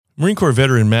Marine Corps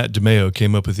veteran Matt DeMeo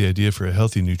came up with the idea for a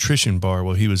healthy nutrition bar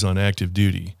while he was on active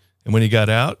duty. And when he got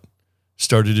out,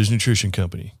 started his nutrition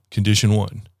company, Condition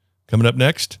One. Coming up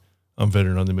next, I'm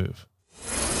Veteran on the Move.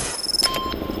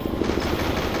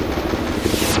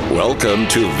 Welcome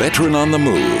to Veteran on the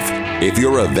Move. If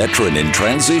you're a veteran in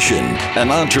transition,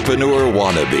 an entrepreneur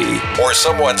wannabe, or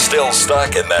someone still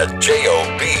stuck in that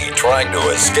JOB trying to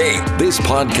escape, this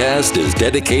podcast is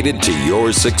dedicated to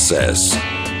your success.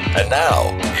 And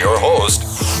now, your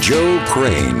host, Joe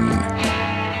Crane.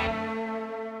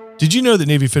 Did you know that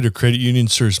Navy Federal Credit Union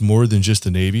serves more than just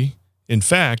the Navy? In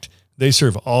fact, they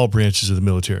serve all branches of the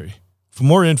military. For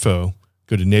more info,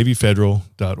 go to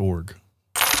NavyFederal.org.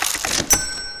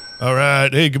 All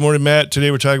right. Hey, good morning, Matt.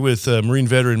 Today we're talking with Marine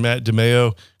veteran Matt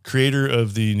DeMeo, creator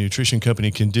of the nutrition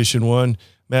company Condition One.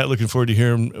 Matt, looking forward to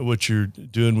hearing what you're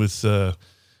doing with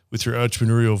your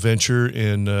entrepreneurial venture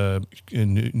and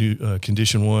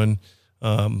Condition One.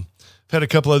 I've had a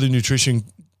couple other nutrition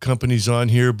companies on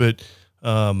here, but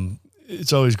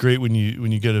it's always great when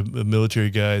you get a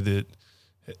military guy that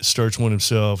starts one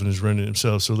himself and is running it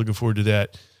himself. So looking forward to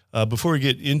that. Before we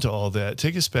get into all that,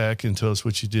 take us back and tell us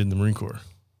what you did in the Marine Corps.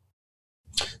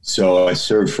 So I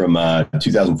served from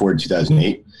 2004 to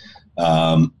 2008.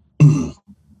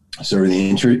 Served in the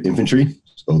infantry,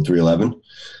 so 311.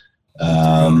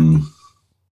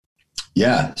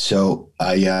 Yeah. So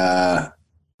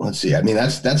let's see. I mean,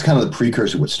 that's kind of the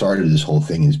precursor. What started this whole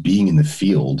thing is being in the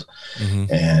field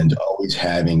and always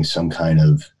having some kind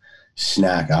of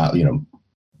snack,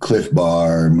 Cliff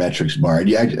Bar, Metrics Bar.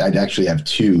 I'd actually have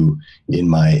two in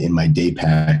my day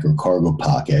pack or cargo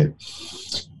pocket.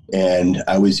 And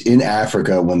I was in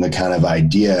Africa when the kind of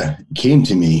idea came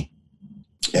to me,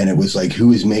 and it was like,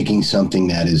 who is making something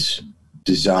that is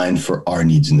designed for our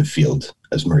needs in the field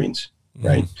as Marines,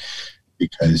 right?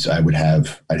 Because I'd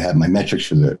have my metrics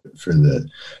for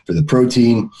the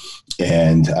protein,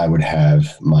 and I would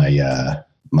have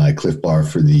my Cliff Bar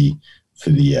for the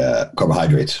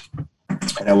carbohydrates.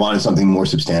 And I wanted something more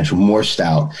substantial, more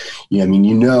stout.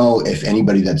 If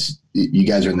anybody you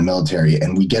guys are in the military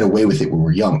and we get away with it when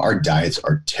we're young, our diets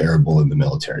are terrible in the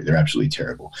military. They're absolutely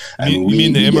terrible. You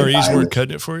mean the MREs weren't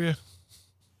cutting it for you?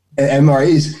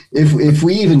 MREs, if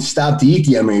we even stop to eat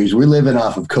the MREs, we're living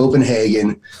off of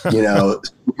Copenhagen,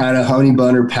 kind of honey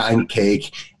butter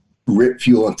pancake, rip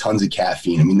fuel, and tons of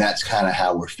caffeine. I mean, that's kind of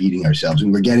how we're feeding ourselves,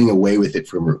 and we're getting away with it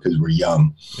because we're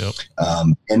young. Yep.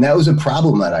 And that was a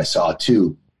problem that I saw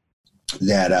too.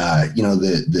 That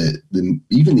the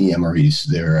even the MREs,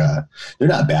 they're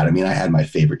not bad. I mean, I had my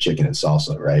favorite chicken and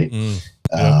salsa, right?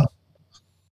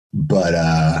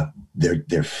 But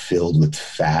they're filled with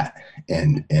fat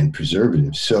and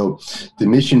preservatives. So the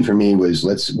mission for me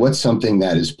was what's something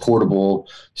that is portable,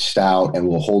 stout, and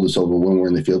will hold us over when we're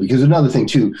in the field. Because another thing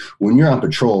too, when you're on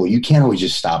patrol, you can't always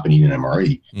just stop and eat an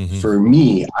MRE. For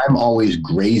me, I'm always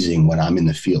grazing when I'm in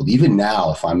the field. Even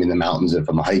now, if I'm in the mountains, if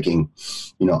I'm hiking,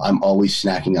 I'm always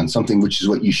snacking on something, which is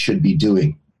what you should be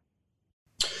doing.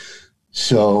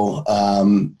 So,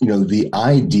 the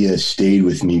idea stayed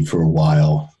with me for a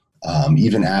while,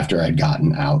 even after I'd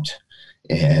gotten out.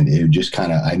 And it just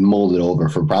I molded over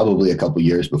for probably a couple of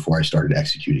years before I started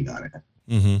executing on it.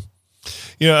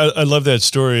 I love that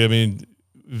story. I mean,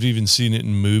 we've even seen it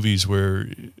in movies where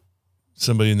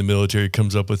somebody in the military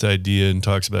comes up with the idea and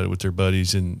talks about it with their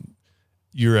buddies, and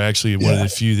you're actually one of the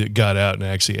few that got out and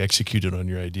actually executed on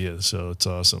your idea. So it's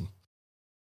awesome.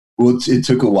 Well, it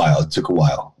took a while.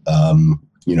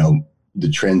 The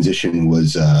transition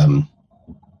was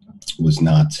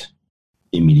not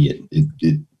immediate.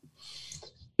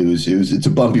 It's a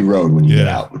bumpy road when you get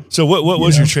out. So what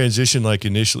was your transition like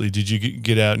initially? Did you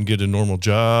get out and get a normal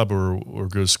job or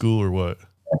go to school or what?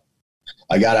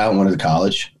 I got out and went to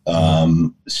college.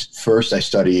 First I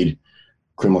studied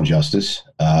criminal justice.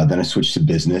 Then I switched to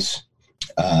business.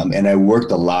 And I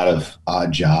worked a lot of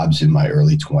odd jobs in my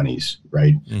early 20s,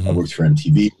 right? I worked for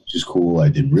MTV, which is cool. I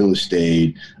did real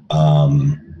estate.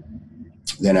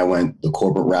 Then I went the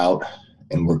corporate route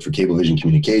and worked for Cablevision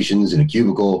Communications in a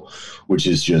cubicle, which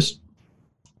is just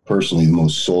personally the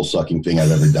most soul-sucking thing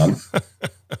I've ever done.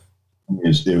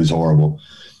 It was horrible,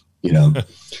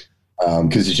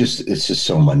 because it's just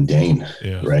so mundane,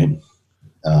 right?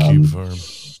 Cube farm.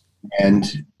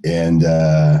 And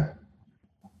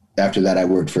after that, I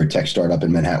worked for a tech startup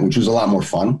in Manhattan, which was a lot more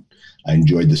fun. I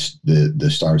enjoyed the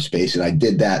startup space, and I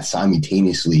did that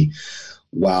simultaneously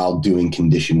while doing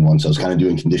Condition One. So I was kind of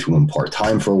doing Condition One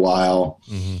part-time for a while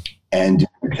and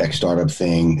doing a tech startup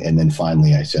thing. And then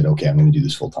finally I said, okay, I'm going to do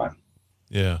this full-time.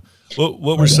 Yeah.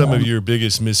 What were some of your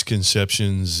biggest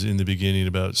misconceptions in the beginning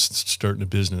about starting a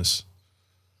business?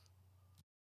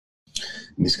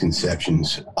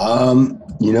 Misconceptions.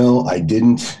 I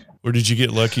didn't. Or did you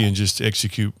get lucky and just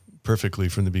execute perfectly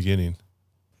from the beginning?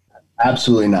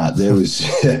 Absolutely not. There was,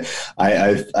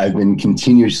 I've been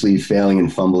continuously failing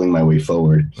and fumbling my way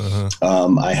forward.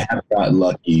 I have gotten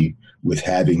lucky with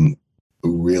having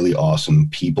really awesome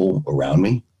people around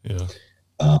me. Yeah.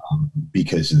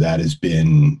 Because that has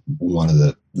been one of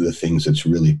the things that's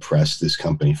really pressed this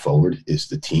company forward is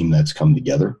the team that's come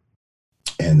together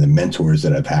and the mentors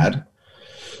that I've had.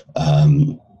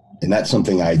 And that's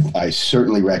something I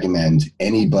certainly recommend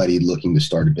anybody looking to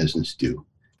start a business do.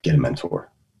 Get a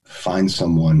mentor. Find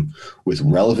someone with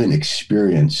relevant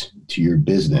experience to your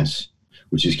business,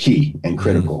 which is key and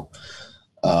critical.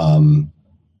 And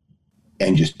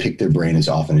just pick their brain as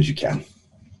often as you can.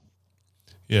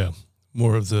 Yeah.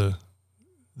 More of the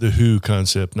who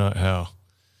concept, not how.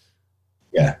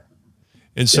 Yeah.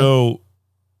 And so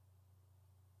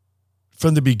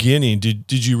from the beginning,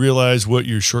 did you realize what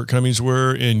your shortcomings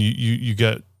were, and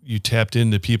you tapped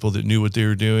into people that knew what they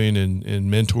were doing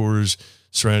and mentors,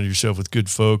 surrounded yourself with good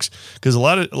folks? Because a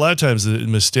lot of times the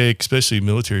mistake, especially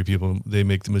military people, they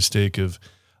make the mistake of,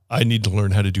 I need to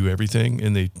learn how to do everything,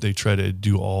 and they try to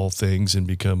do all things and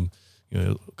become,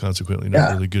 consequently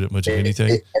not really good at much of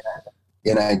anything.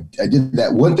 And I did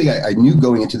that. One thing I knew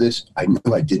going into this, I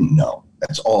knew I didn't know.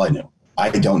 That's all I knew.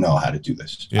 I don't know how to do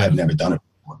this. Yeah. I've never done it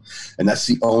before. And that's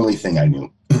the only thing I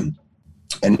knew.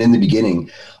 And in the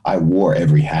beginning, I wore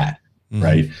every hat,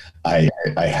 right? I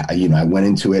went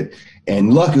into it,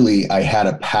 and luckily I had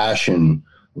a passion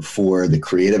for the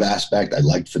creative aspect. I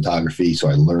liked photography, so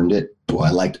I learned it. Well, I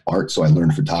liked art, so I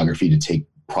learned photography to take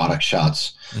product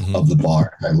shots of the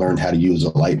bar. I learned how to use a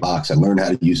light box. I learned how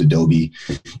to use Adobe,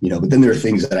 but then there are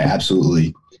things that I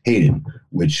absolutely hated,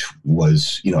 which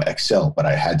was, Excel, but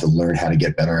I had to learn how to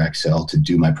get better Excel to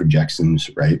do my projections.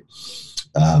 Right.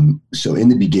 So in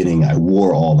the beginning I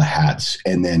wore all the hats,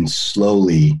 and then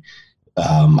slowly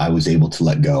I was able to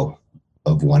let go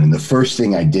of one. And the first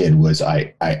thing I did was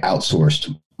I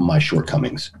outsourced my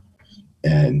shortcomings,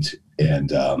 and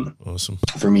awesome.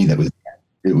 For me,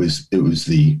 it was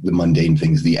the mundane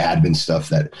things, the admin stuff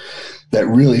that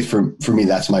really for me,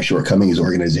 that's my shortcoming, is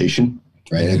organization,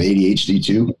 right? I have ADHD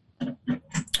too.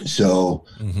 So,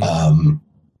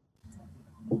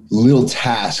 little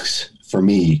tasks for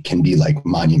me can be like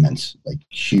monuments, like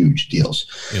huge deals.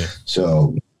 Yeah.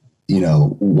 So,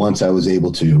 once I was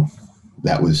able to,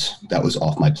 that was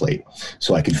off my plate,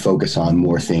 so I could focus on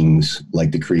more things like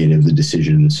the creative, the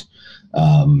decisions.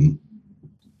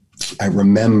 I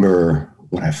remember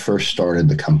when I first started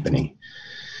the company,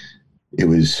 it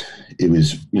was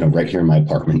right here in my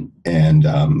apartment, and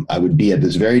I would be at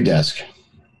this very desk,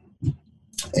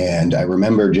 and I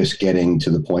remember just getting to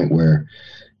the point where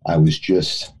I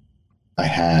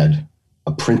had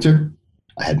a printer,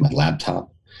 I had my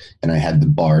laptop, and I had the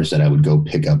bars that I would go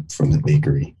pick up from the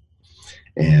bakery,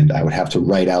 and I would have to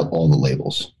write out all the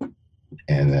labels,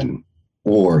 and then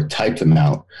or type them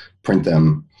out, print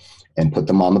them, and put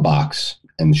them on the box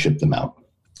and ship them out.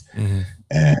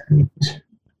 And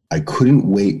I couldn't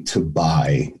wait to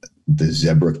buy the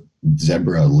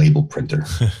Zebra label printer.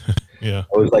 Yeah.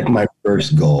 It was like my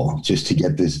first goal, just to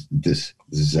get this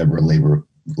Zebra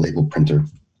label printer,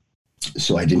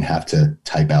 so I didn't have to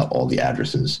type out all the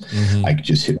addresses. I could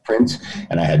just hit print,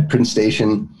 and I had Print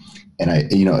Station, and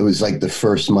it was like the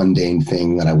first mundane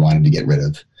thing that I wanted to get rid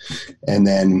of. And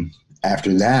then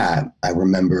after that, I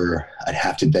remember I'd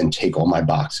have to then take all my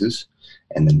boxes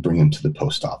and then bring them to the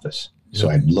post office. Yep. So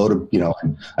I'd load up,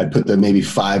 I'd put the maybe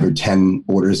 5 or 10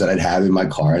 orders that I'd have in my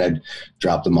car, and I'd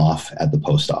drop them off at the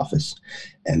post office.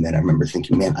 And then I remember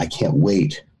thinking, man, I can't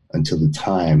wait until the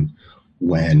time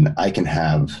when I can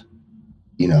have,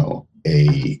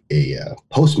 a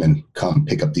postman come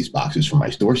pick up these boxes from my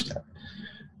doorstep.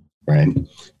 Right.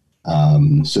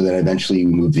 So then eventually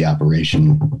we moved the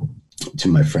operation to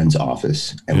my friend's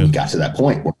office, and we got to that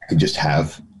point where I could just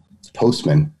have the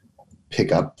postman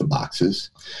pick up the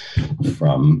boxes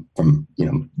from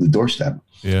the doorstep.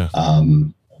 Yeah.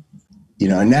 And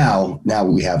now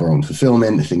we have our own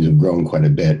fulfillment. Things have grown quite a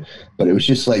bit, but it was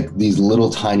just like these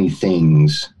little tiny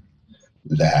things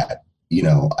that,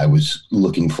 I was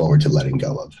looking forward to letting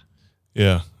go of.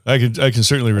 Yeah. I can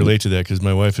certainly relate to that, because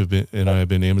my wife and I have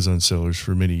been Amazon sellers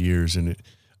for many years. And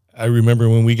I remember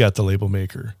when we got the label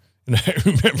maker, and I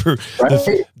remember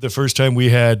the first time we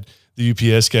had the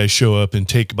UPS guy show up and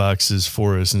take boxes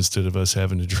for us instead of us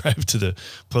having to drive to the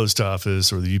post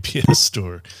office or the UPS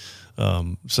store.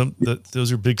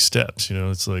 Those are big steps,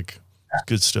 it's like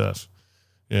good stuff.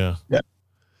 Yeah. Yeah.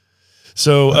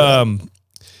 So,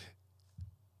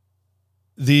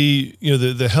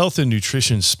 the health and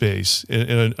nutrition space,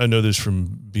 and I know this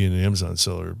from being an Amazon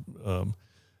seller,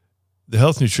 the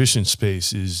health nutrition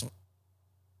space is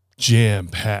jam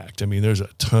packed. I mean, there's a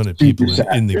ton of people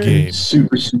in the game.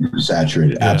 Super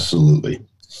saturated. Yeah. Absolutely.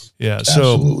 Yeah.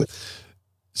 Absolutely.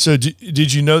 So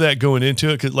did you know that going into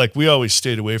it? 'Cause like we always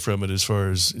stayed away from it as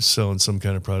far as selling some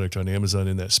kind of product on Amazon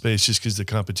in that space, just because the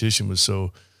competition was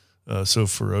so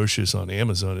ferocious on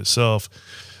Amazon itself.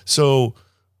 So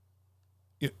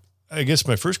I guess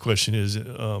my first question is,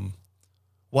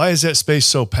 why is that space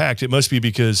so packed? It must be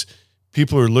because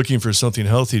people are looking for something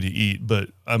healthy to eat, but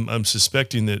I'm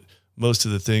suspecting that most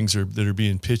of the things that are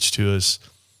being pitched to us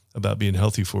about being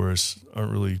healthy for us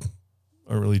aren't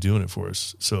really doing it for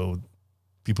us. So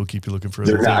people keep you looking for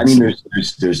other things. I mean,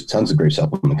 there's tons of great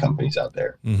supplement companies out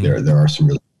there. Mm-hmm. There are some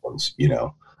really good ones,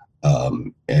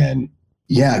 and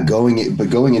yeah, going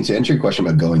into answer your question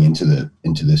about going into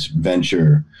this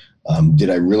venture, did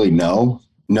I really know?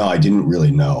 No, I didn't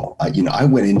really know. I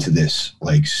went into this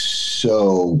like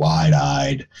so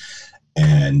wide-eyed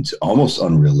and almost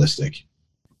unrealistic.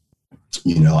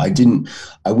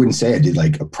 I wouldn't say I did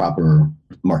like a proper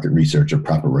market research or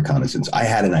proper reconnaissance. I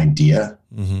had an idea,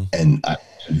 mm-hmm. and I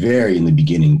was very in the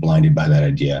beginning blinded by that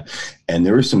idea. And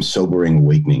there were some sobering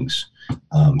awakenings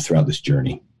throughout this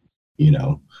journey,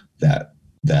 that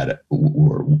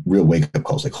were real wake-up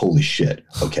calls, like, holy shit,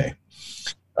 okay.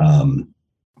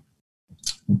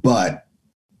 But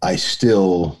I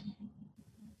still,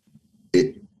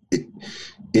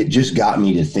 it just got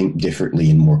me to think differently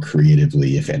and more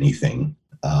creatively, if anything.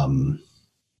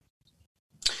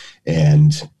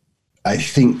 And I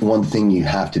think one thing you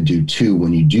have to do too,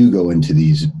 when you do go into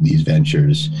these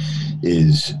ventures,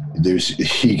 is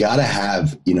you got to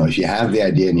have, if you have the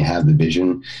idea and you have the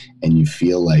vision and you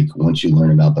feel like once you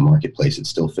learn about the marketplace, it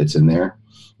still fits in there,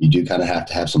 you do kind of have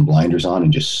to have some blinders on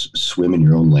and just swim in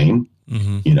your own lane,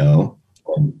 mm-hmm.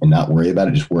 And not worry about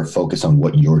it. Just focus on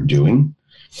what you're doing.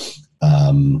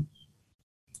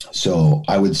 So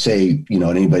I would say,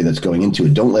 anybody that's going into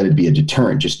it, don't let it be a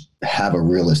deterrent. Just have a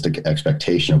realistic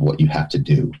expectation of what you have to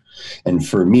do. And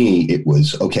for me, it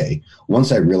was, okay,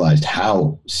 once I realized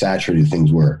how saturated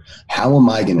things were, how am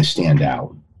I going to stand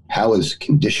out? How is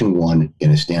Condition 1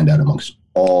 going to stand out amongst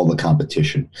all the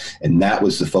competition? And that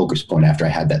was the focus point after I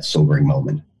had that sobering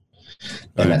moment.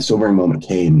 And that sobering moment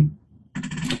came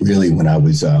really when I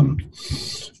was,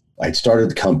 I'd started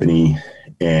the company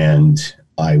and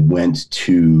I went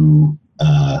to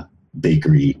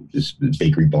this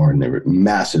bakery barn. They were a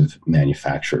massive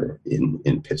manufacturer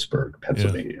in Pittsburgh,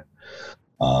 Pennsylvania.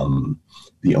 Yeah.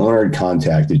 The owner had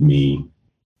contacted me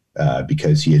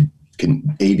because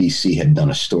ABC had done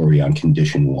a story on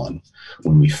Condition 1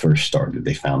 when we first started.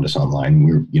 They found us online.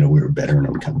 We were a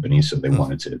veteran-owned company, so they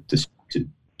wanted to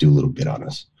do a little bit on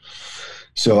us.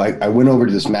 So I went over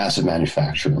to this massive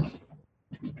manufacturer,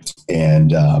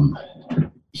 and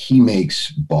he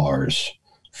makes bars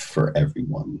for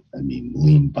everyone. I mean,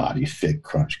 Lean Body, Fit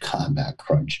Crunch, Combat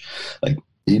Crunch. Like,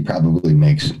 he probably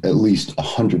makes at least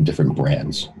 100 different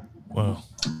brands. Wow.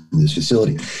 In this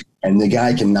facility. And the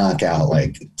guy can knock out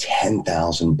like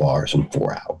 10,000 bars in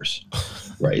 4 hours,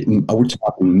 right? And we're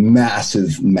talking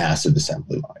massive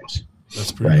assembly lines.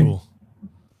 That's pretty cool.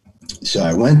 So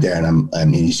I went there,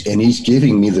 and he's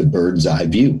giving me the bird's eye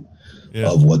view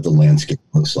of what the landscape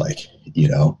looks like,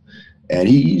 and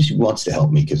he wants to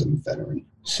help me because I'm a veteran.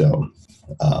 So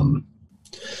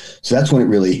that's when it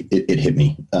really hit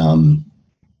me.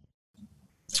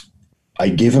 I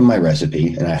give him my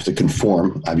recipe, and I have to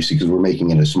conform, obviously, because we're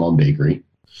making it a small bakery.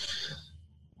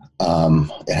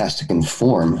 It has to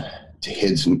conform to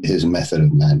his method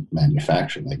of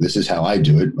manufacturing. Like, this is how I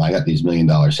do it. I got these $1 million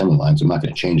assembly lines. I'm not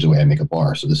going to change the way I make a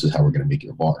bar. So this is how we're going to make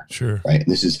your bar. Sure. Right.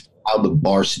 And this is how the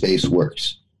bar space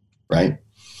works. Right.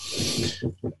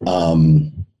 So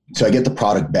I get the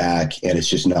product back, and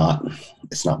it's not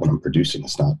what I'm producing.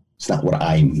 It's not what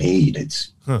I made.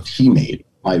 He made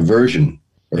my version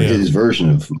or his version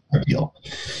of my deal,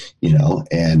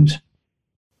 and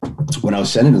when I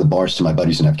was sending the bars to my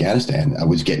buddies in Afghanistan, I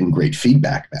was getting great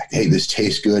feedback back. Hey, this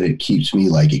tastes good. It keeps me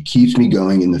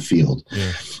going in the field.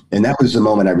 Yeah. And that was the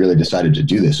moment I really decided to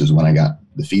do this, was when I got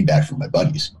the feedback from my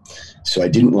buddies. So I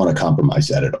didn't want to compromise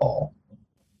that at all.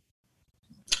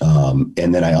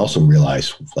 And then I also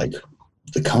realized, like,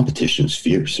 the competition is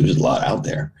fierce. There's a lot out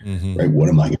there, mm-hmm. right? What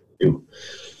am I going to do?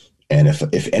 And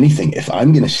if anything, if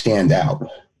I'm going to stand out,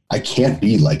 I can't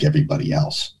be like everybody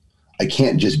else. I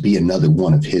can't just be another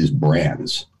one of his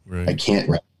brands. Right. I can't.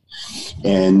 Right.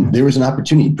 And there was an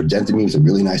opportunity. He presented me with a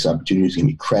really nice opportunity. He was going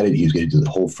to be credit. He was going to do the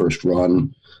whole first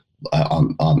run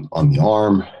on the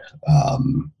arm.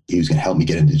 he was going to help me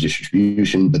get into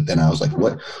distribution. But then I was like,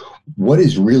 what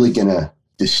is really going to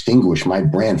distinguish my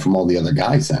brand from all the other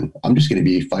guys then? I'm just going to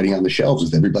be fighting on the shelves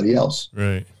with everybody else.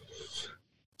 Right.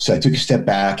 So I took a step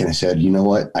back and I said, you know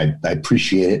what? I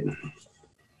appreciate it.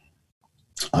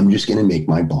 I'm just going to make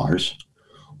my bars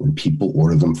when people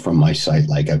order them from my site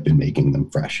like I've been making them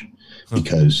fresh,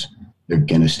 because they're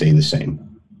going to stay the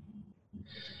same.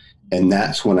 And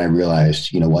that's when I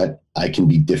realized, you know what? I can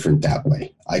be different that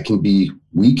way.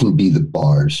 We can be the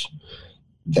bars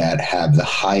that have the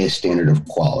highest standard of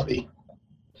quality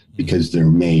because they're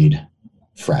made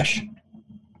fresh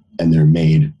and they're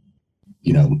made,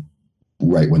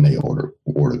 right when they order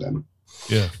them.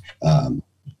 Yeah.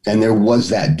 And there was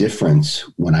that difference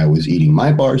when I was eating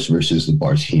my bars versus the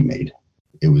bars he made.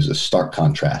 It was a stark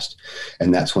contrast.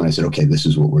 And that's when I said, okay, this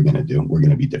is what we're going to do. We're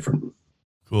going to be different.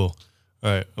 Cool.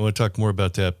 All right. I want to talk more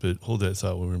about that, but hold that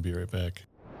thought. We're going to be right back.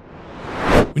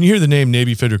 When you hear the name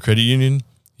Navy Federal Credit Union,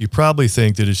 you probably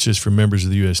think that it's just for members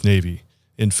of the U.S. Navy.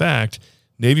 In fact,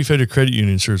 Navy Federal Credit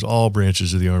Union serves all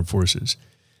branches of the armed forces.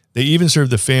 They even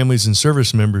serve the families and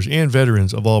service members and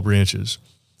veterans of all branches.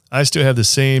 I still have the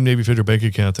same Navy Federal bank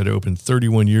account that I opened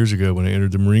 31 years ago when I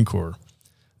entered the Marine Corps.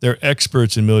 They're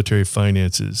experts in military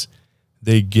finances.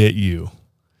 They get you.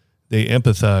 They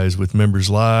empathize with members'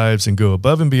 lives and go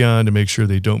above and beyond to make sure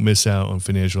they don't miss out on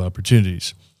financial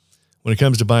opportunities. When it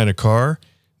comes to buying a car,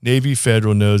 Navy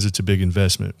Federal knows it's a big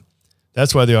investment.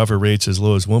 That's why they offer rates as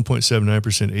low as 1.79%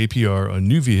 APR on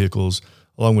new vehicles,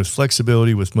 along with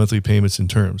flexibility with monthly payments and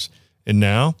terms. And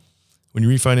now, when you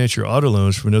refinance your auto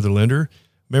loans from another lender,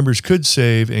 members could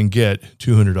save and get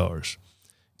 $200.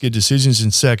 Get decisions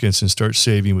in seconds and start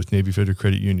saving with Navy Federal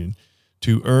Credit Union.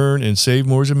 To earn and save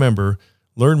more as a member,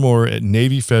 learn more at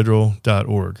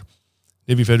NavyFederal.org.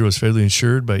 Navy Federal is federally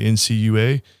insured by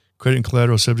NCUA. Credit and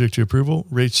collateral subject to approval.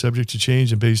 Rates subject to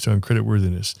change and based on credit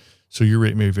worthiness, so your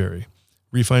rate may vary.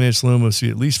 Refinance loan must be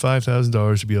at least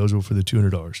 $5,000 to be eligible for the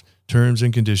 $200. Terms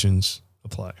and conditions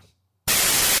apply.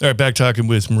 All right, back talking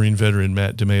with Marine veteran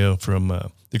Matt DeMeo from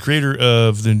the creator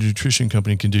of the nutrition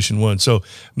company Condition One. So,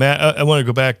 Matt, I want to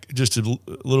go back just a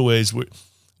little ways.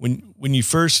 When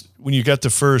you got the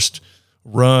first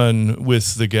run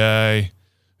with the guy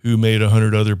who made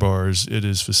 100 other bars at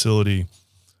his facility,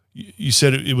 you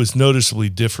said it was noticeably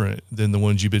different than the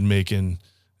ones you've been making,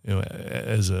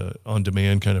 as a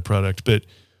on-demand kind of product. But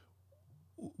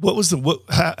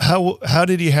how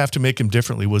did he have to make them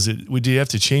differently? Did he have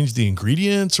to change the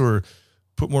ingredients or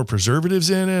put more preservatives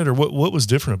in it, or what was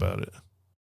different about it?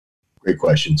 Great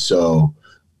question. So,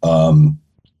 when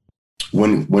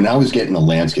I was getting the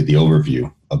landscape, the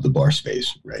overview of the bar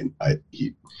space, right?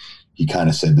 He kind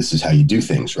of said, this is how you do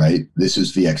things, right? This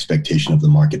is the expectation of the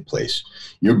marketplace.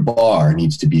 Your bar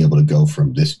needs to be able to go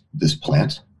from this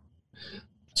plant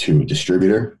to a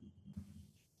distributor,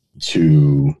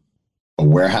 to a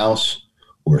warehouse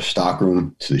or a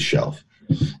stockroom, to the shelf.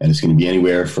 And it's going to be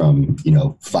anywhere from,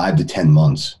 5 to 10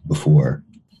 months before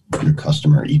your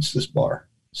customer eats this bar.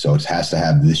 So it has to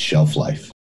have this shelf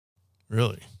life.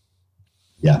 Really?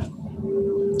 Yeah.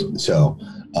 So,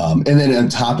 and then on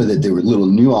top of that, there were little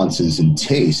nuances in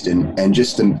taste and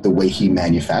just the way he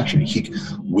manufactured it.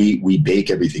 We bake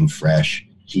everything fresh.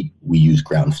 We use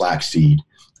ground flaxseed.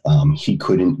 He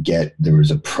couldn't get, there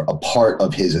was a part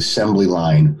of his assembly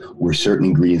line where certain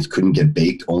ingredients couldn't get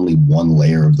baked. Only one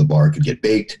layer of the bar could get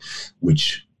baked,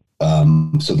 which,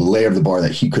 so the layer of the bar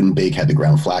that he couldn't bake had the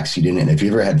ground flaxseed in it. And if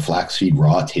you ever had flaxseed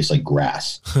raw, it tastes like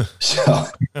grass. So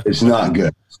it's not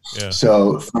good. Yeah.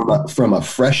 So from a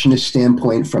freshness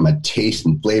standpoint, from a taste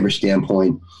and flavor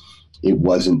standpoint, it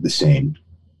wasn't the same.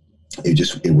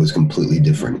 It was completely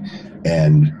different.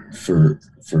 And for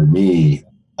me,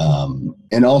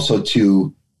 and also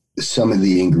to some of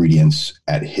the ingredients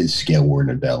at his scale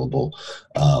weren't available.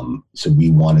 So we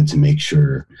wanted to make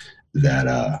sure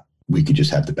that we could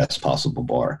just have the best possible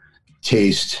bar.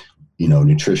 Taste,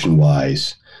 nutrition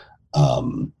wise,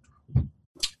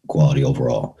 quality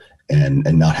overall, and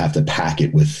not have to pack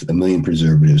it with a million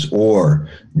preservatives or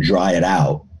dry it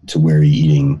out to where you're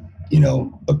eating,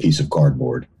 a piece of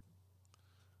cardboard.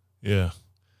 Yeah.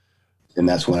 And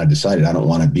that's when I decided I don't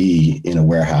want to be in a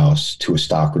warehouse to a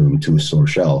stockroom to a store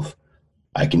shelf.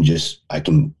 I can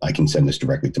send this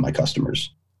directly to my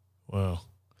customers. Wow.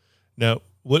 Now,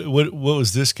 what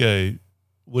was this guy?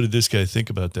 What did this guy think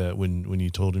about that when you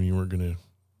told him you weren't going to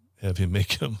have him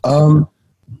make them?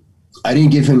 I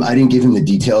didn't give him the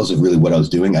details of really what I was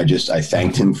doing. I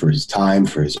thanked him for his time,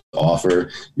 for his offer.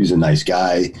 He was a nice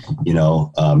guy.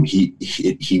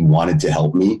 He wanted to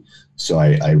help me. So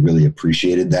I really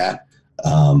appreciated that.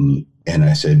 And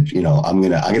I said, I'm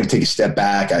gonna take a step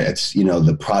back. It's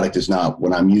the product is not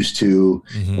what I'm used to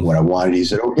and what I wanted. He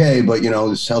said, okay, but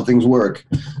this is how things work.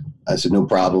 I said, no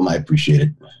problem. I appreciate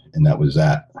it. And that was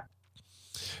that.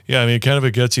 Yeah, I mean, kind of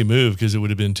a gutsy move, because it would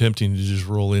have been tempting to just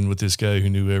roll in with this guy who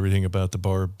knew everything about the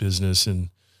bar business and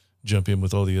jump in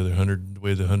with all the other 100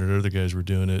 other guys were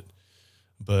doing it.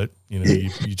 But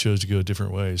you chose to go a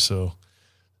different way. So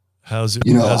how's it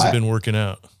been working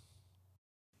out?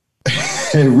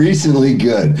 Recently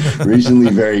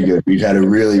very good. We've had a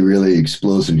really, really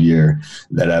explosive year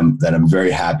that I'm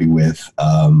very happy with.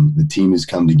 The team has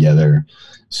come together,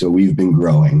 so we've been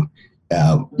growing.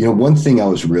 One thing I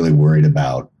was really worried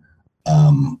about,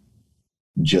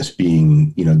 just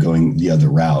being, going the other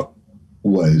route,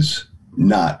 was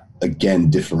not, again,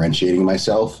 differentiating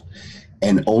myself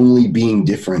and only being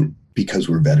different because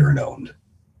we're veteran owned.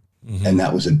 Mm-hmm. And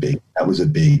that was a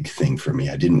big thing for me.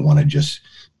 I didn't want to just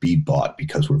be bought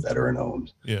because we're veteran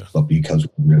owned, but because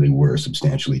we really were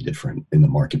substantially different in the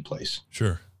marketplace.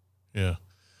 Sure. Yeah.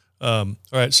 All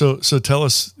right. So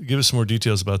give us some more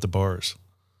details about the bars.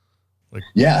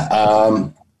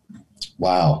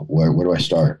 Wow. Where do I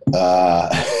start?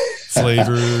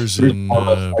 Flavors and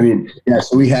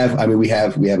so we have an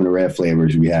array of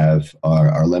flavors. We have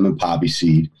our lemon poppy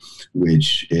seed,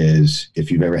 which is,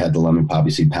 if you've ever had the lemon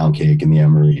poppy seed pound cake in the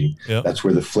Emery, that's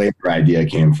where the flavor idea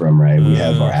came from, right? We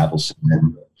have our apple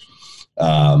cinnamon,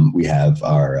 we have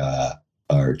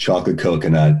our chocolate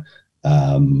coconut,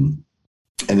 and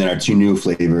then our two new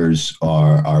flavors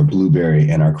are our blueberry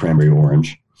and our cranberry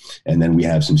orange. And then we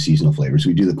have some seasonal flavors.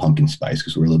 We do the pumpkin spice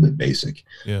because we're a little bit basic.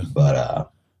 Yeah. But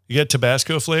you got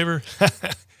Tabasco flavor?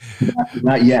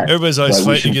 Not yet. Everybody's always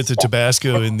fighting to get the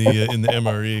Tabasco in the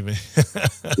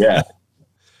MRE. Yeah.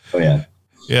 Oh yeah.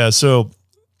 Yeah. So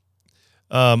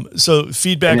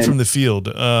feedback from the field.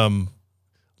 A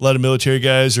lot of military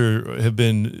guys have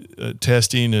been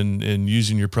testing and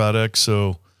using your products.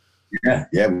 So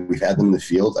yeah, we've had them in the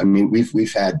field. I mean,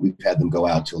 we've had them go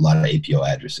out to a lot of APO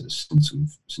addresses since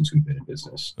we've been in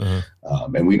business,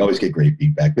 and we always get great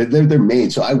feedback. But they're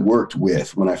made. So I worked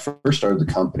with, when I first started the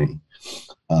company,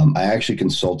 I actually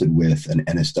consulted with an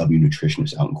NSW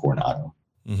nutritionist out in Coronado,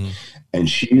 and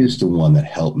she is the one that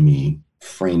helped me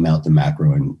frame out the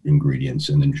macro ingredients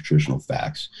and the nutritional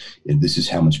facts. And this is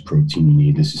how much protein you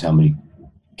need. This is how many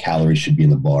calories should be in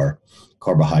the bar,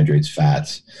 carbohydrates,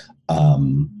 fats.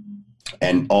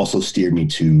 And also steered me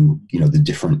to, the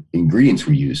different ingredients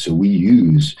we use. So we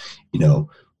use,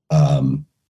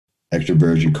 extra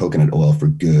virgin coconut oil for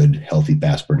good, healthy,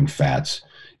 fast burning fats,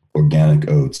 organic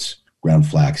oats, ground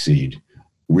flaxseed,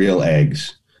 real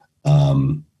eggs,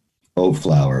 oat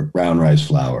flour, brown rice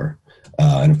flour,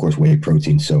 and of course whey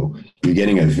protein. So you're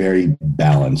getting a very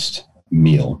balanced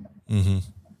meal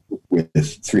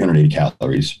with 380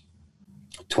 calories,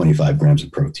 25 grams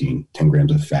of protein, 10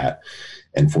 grams of fat,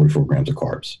 and 44 grams of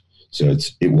carbs. So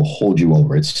it will hold you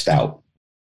over. It's stout,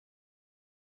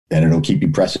 and it'll keep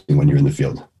you pressing when you're in the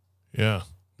field. Yeah,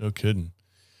 no kidding.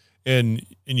 And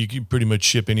you can pretty much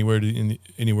ship anywhere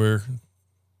anywhere.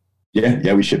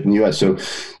 Yeah, we ship in the U.S. So,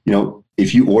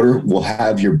 if you order, we'll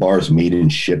have your bars made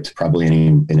and shipped probably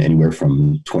in anywhere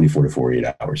from 24 to 48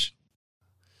 hours.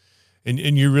 And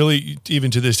you really,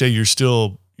 even to this day, you're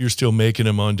still making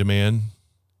them on demand.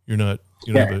 You're not,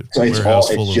 have a warehouse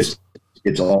full of.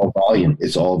 It's all volume.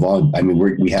 It's all volume. I mean,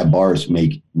 we have bars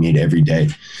made every day,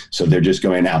 so they're just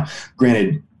going out.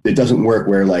 Granted, it doesn't work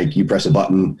where like you press a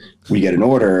button, we get an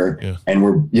order, and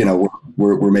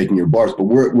we're making your bars, but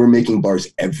we're making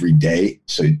bars every day,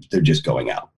 so they're just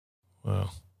going out. Wow,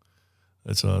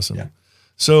 that's awesome. Yeah.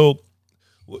 So,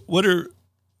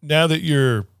 now that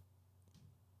you're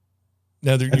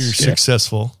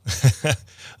successful,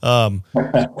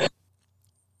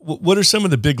 what are some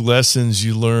of the big lessons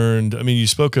you learned? I mean, you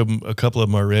spoke of a couple of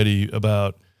them already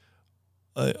about,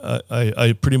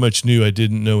 I pretty much knew I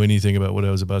didn't know anything about what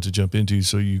I was about to jump into.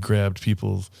 So you grabbed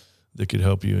people that could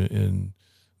help you. And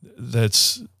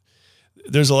there's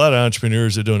a lot of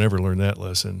entrepreneurs that don't ever learn that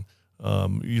lesson.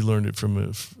 You learned it from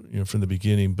the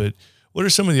beginning, but what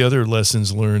are some of the other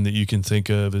lessons learned that you can think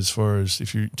of as far as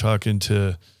if you're talking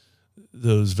to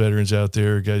those veterans out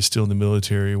there, guys still in the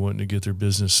military wanting to get their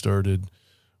business started?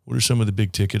 What are some of the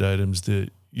big ticket items that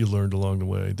you learned along the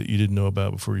way that you didn't know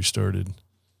about before you started?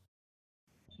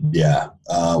 Yeah.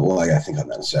 Well, I got to think on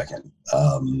that in a second.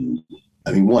 I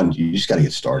mean, one, you just got to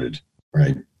get started,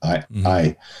 right? I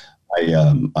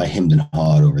hemmed and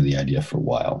hawed over the idea for a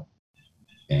while,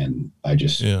 and I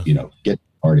just, get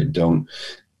started. Don't,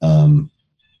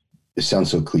 it sounds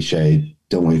so cliche.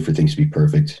 Don't wait for things to be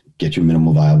perfect. Get your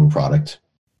minimal viable product,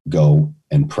 go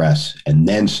and press, and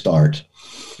then start,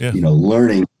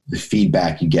 learning the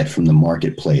feedback you get from the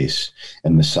marketplace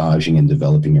and massaging and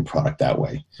developing your product that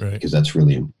way. Right. Because that's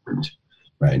really important.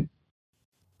 Right.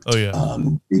 Oh yeah.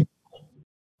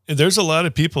 There's a lot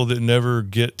of people that never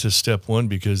get to step one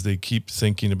because they keep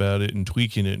thinking about it and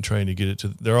tweaking it and trying to get it to,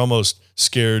 they're almost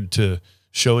scared to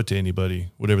show it to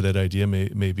anybody, whatever that idea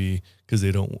may be, because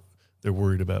they're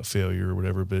worried about failure or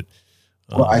whatever. But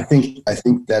well, I think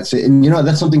that's it. And,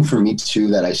 that's something for me too,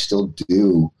 that I still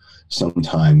do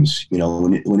sometimes,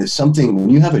 when it's something, when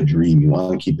you have a dream, you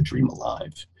want to keep a dream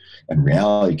alive, and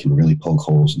reality can really poke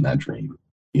holes in that dream,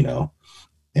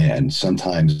 and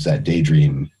sometimes that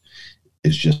daydream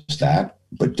is just that,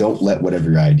 but don't let whatever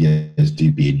your idea is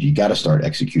be. You got to start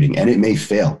executing, and it may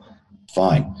fail.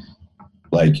 Fine.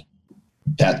 Like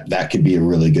that could be a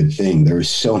really good thing. There are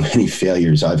so many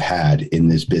failures I've had in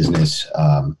this business.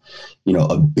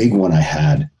 A big one I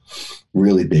had,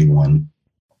 really big one.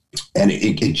 And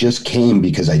it just came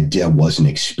because I wasn't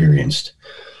experienced.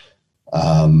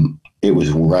 It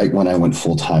was right when I went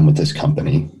full time with this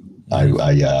company. I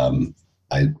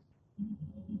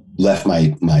left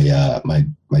my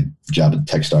job at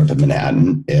tech startup in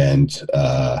Manhattan, and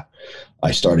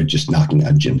I started just knocking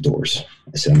on gym doors.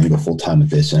 I said, I'm going to go full time with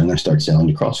this, and I'm going to start selling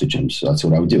to CrossFit gyms. So that's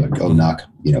what I would do. I'd go knock,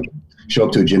 show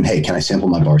up to a gym. Hey, can I sample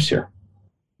my bars here?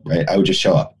 Right. I would just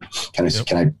show up. Can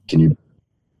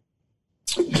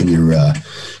your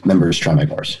members try my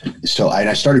bars? So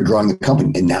I started growing the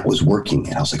company, and that was working.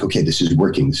 And I was like, okay, this is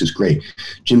working. This is great.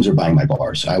 Gyms are buying my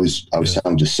bars. I was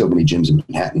selling just so many gyms in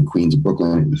Manhattan, Queens, and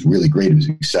Brooklyn. It was really great. It was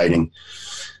exciting.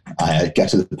 I got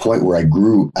to the point where I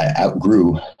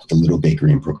outgrew the little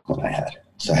bakery in Brooklyn I had.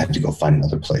 So I had to go find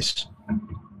another place.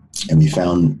 And we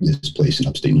found this place in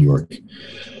upstate New York.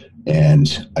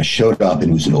 And I showed up,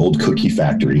 and it was an old cookie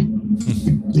factory.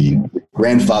 The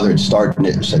grandfather had started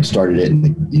it, and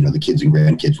the kids and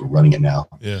grandkids were running it now.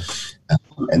 Yeah.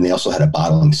 And they also had a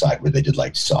bottling side where they did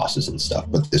like sauces and stuff.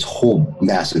 But this whole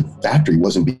massive factory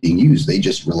wasn't being used. They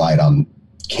just relied on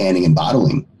canning and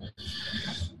bottling.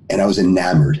 And I was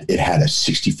enamored. It had a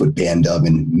 60-foot band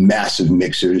oven, massive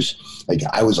mixers. Like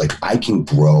I was like, I can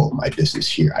grow my business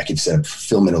here. I can set up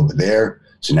fulfillment over there.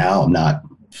 So now I'm not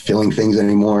filling things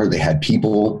anymore. They had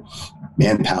people,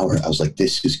 manpower. I was like,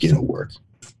 this is going to work.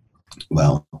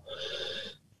 Well,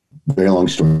 very long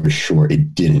story short,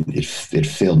 it didn't. It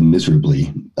failed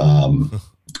miserably.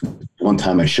 One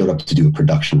time I showed up to do a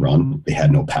production run. They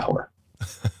had no power.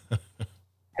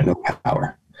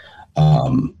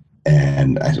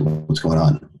 And I said, what's going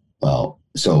on? Well,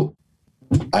 so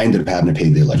I ended up having to pay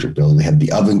the electric bill. They had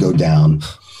the oven go down.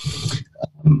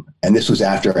 And this was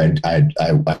after I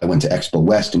went to Expo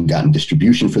West and gotten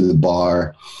distribution for the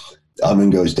bar. The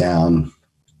oven goes down.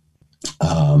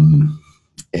 And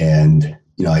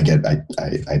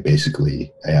I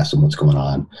basically asked them what's going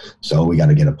on. So we got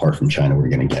to get a part from China. We're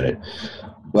going to get it.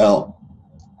 Well,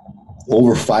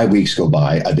 over 5 weeks go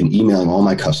by. I've been emailing all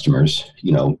my customers,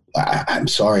 I'm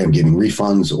sorry, I'm giving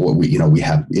refunds, or we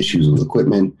have issues with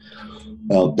equipment.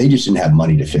 Well, they just didn't have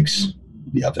money to fix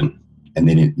the oven. And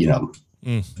they didn't,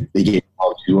 they gave,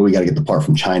 we got to get the part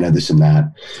from China, this and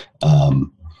that.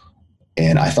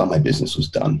 And I thought my business was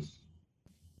done.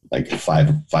 Like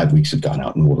five weeks have gone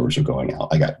out and orders are going out.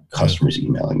 I got customers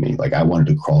emailing me. Like I wanted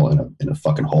to crawl in a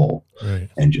fucking hole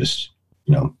and just,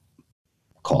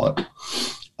 call it.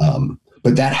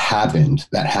 But that happened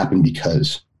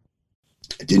because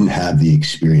I didn't have the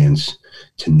experience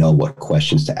to know what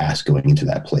questions to ask going into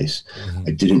that place. Mm-hmm.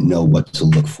 I didn't know what to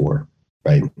look for.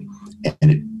 Right.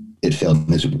 And it failed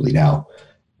miserably. Now,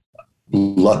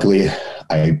 luckily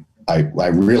I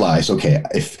realized, okay,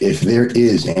 if there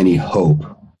is any hope,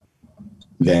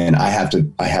 then I have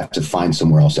to find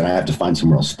somewhere else, and I have to find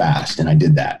somewhere else fast. And I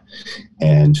did that.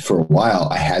 And for a while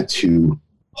I had to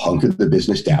hunker the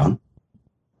business down,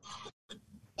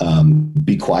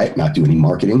 be quiet, not do any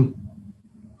marketing,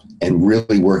 and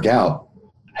really work out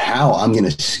how I'm going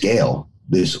to scale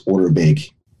this order,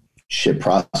 bake, ship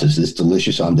process, this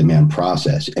delicious on-demand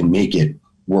process, and make it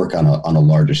work on a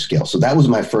larger scale. So that was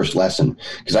my first lesson,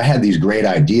 because I had these great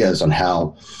ideas on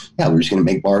how, we're just going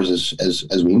to make bars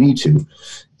as we need to,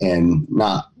 and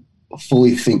not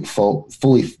fully think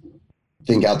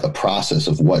out the process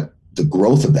of what the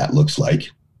growth of that looks like,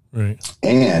 right?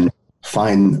 And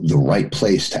find the right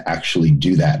place to actually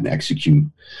do that and execute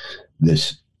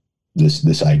this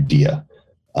idea.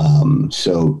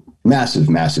 So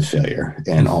massive failure,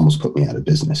 and almost put me out of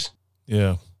business.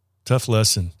 Yeah. Tough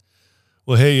lesson.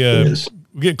 Well, hey,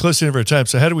 we're getting close to the end of our time.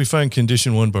 So how do we find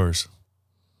Condition One bars?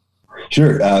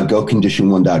 Sure.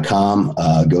 GoCondition1.com,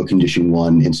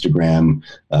 GoCondition1 Instagram,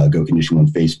 GoCondition1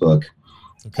 Facebook.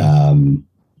 Okay.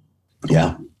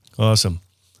 Yeah. Awesome.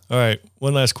 All right.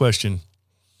 One last question.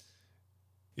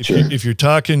 Sure. If you're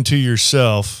talking to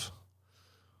yourself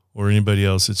or anybody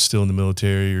else that's still in the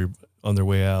military or on their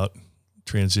way out,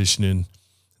 transitioning,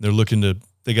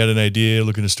 they got an idea,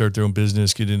 looking to start their own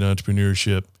business, get into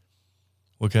entrepreneurship,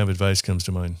 what kind of advice comes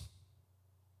to mind?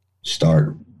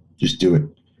 Start. Just do it.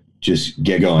 Just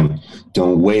get going.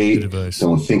 Don't wait.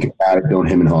 Don't think about it. Don't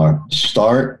hem and haw.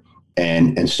 Start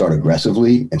and start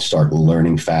aggressively and start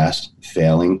learning fast,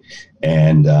 failing,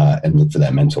 and look for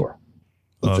that mentor.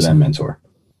 Look for that mentor.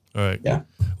 All right. Yeah.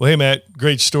 Well, hey, Matt,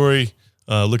 great story.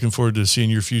 Looking forward to seeing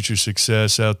your future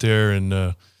success out there,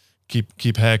 and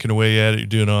keep hacking away at it. You're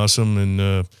doing awesome,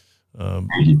 and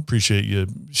appreciate you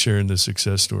sharing the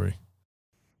success story.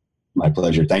 My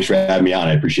pleasure. Thanks for having me on.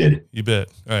 I appreciate it. You bet.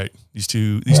 All right. These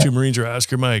two Marines are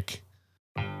Oscar Mike.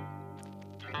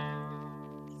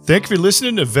 Thank you for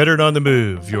listening to Veteran on the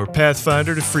Move, your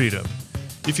pathfinder to freedom.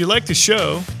 If you like the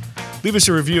show, leave us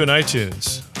a review on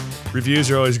iTunes. Reviews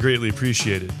are always greatly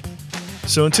appreciated.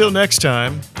 So until next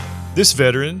time, this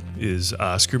veteran is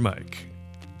Oscar Mike.